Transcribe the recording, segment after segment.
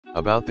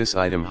About this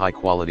item: high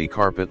quality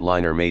carpet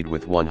liner made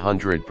with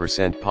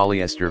 100%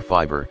 polyester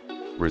fiber,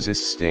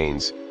 resists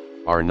stains.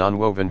 Our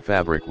non-woven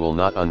fabric will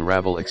not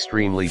unravel.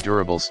 Extremely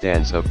durable,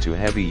 stands up to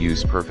heavy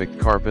use. Perfect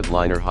carpet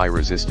liner, high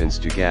resistance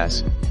to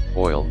gas,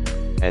 oil,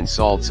 and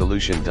salt.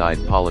 Solution dyed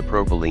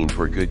polypropylene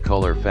for good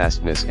color,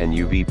 fastness and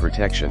UV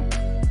protection.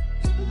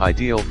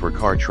 Ideal for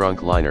car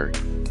trunk liner,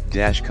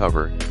 dash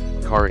cover,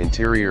 car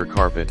interior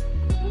carpet,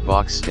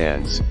 box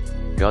stands,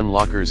 gun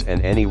lockers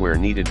and anywhere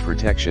needed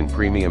protection.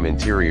 Premium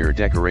interior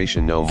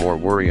decoration. No more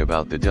worry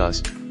about the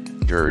dust,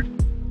 dirt,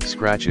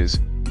 scratches,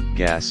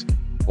 gas,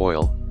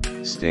 oil,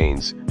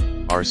 stains.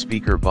 Our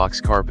speaker box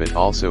carpet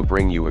also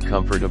bring you a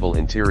comfortable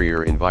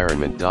interior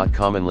environment.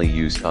 Commonly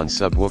used on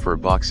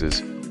subwoofer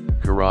boxes,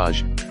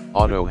 garage,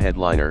 auto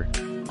headliner,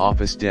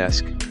 office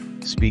desk,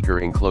 speaker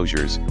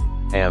enclosures,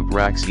 amp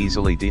racks.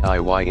 Easily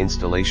DIY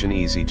installation,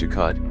 easy to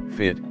cut,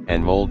 fit,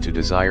 and mold to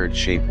desired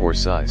shape or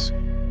size.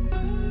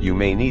 You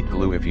may need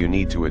glue if you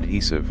need to.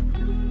 Adhesive.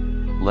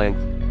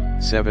 Length,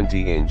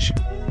 70-inch,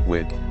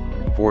 width,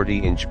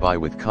 40-inch. Buy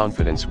with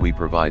confidence. We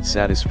provide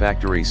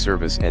satisfactory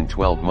service and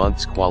 12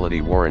 months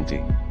quality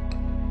warranty.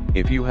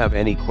 If you have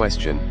any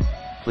question,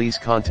 please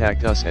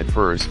contact us at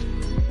first.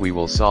 We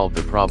will solve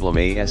the problem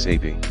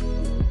ASAP.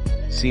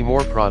 See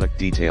more product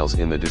details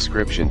in the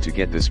description to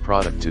get this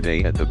product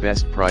today at the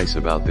best price.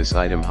 About this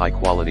item: high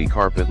quality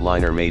carpet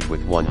liner made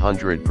with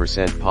 100%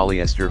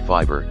 polyester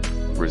fiber,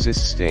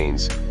 resists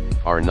stains.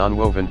 Our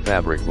non-woven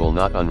fabric will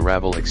not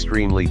unravel.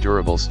 Extremely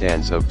durable,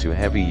 stands up to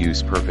heavy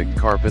use. Perfect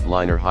carpet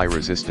liner, high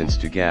resistance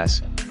to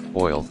gas,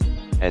 oil,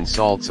 and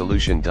salt.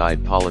 Solution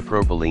dyed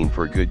polypropylene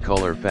for good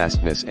color,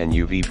 fastness and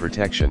UV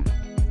protection.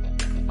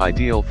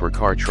 Ideal for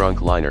car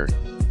trunk liner,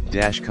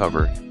 dash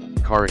cover,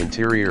 car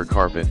interior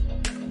carpet,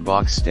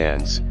 box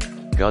stands,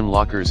 gun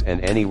lockers and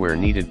anywhere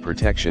needed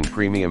protection.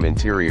 Premium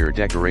interior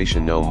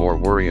decoration. No more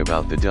worry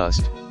about the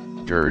dust,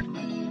 dirt,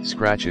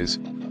 scratches,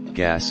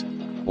 gas,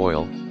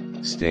 oil,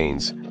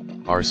 stains.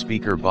 Our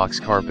speaker box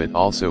carpet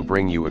also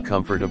bring you a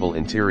comfortable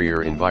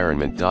interior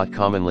environment.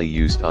 Commonly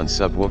used on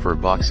subwoofer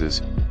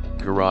boxes,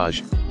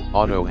 garage,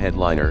 auto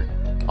headliner,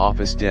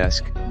 office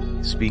desk,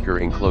 speaker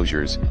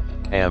enclosures,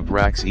 amp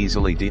racks.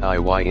 Easily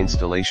DIY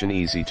installation,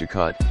 easy to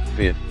cut,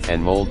 fit,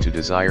 and mold to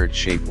desired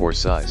shape or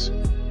size.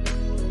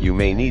 You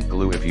may need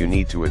glue if you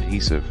need to.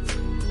 Adhesive.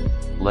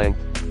 Length,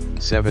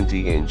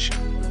 70-inch,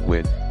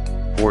 width,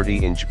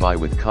 40-inch. Buy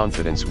with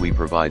confidence. We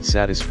provide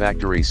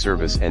satisfactory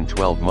service and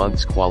 12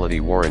 months quality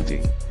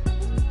warranty.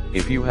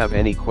 If you have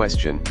any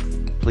question,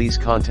 please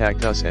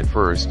contact us at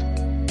first.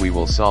 We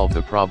will solve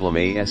the problem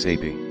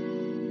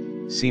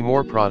ASAP. See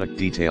more product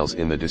details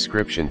in the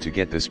description to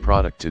get this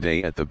product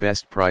today at the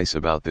best price.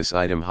 About this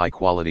item: high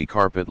quality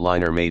carpet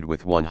liner made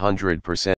with 100%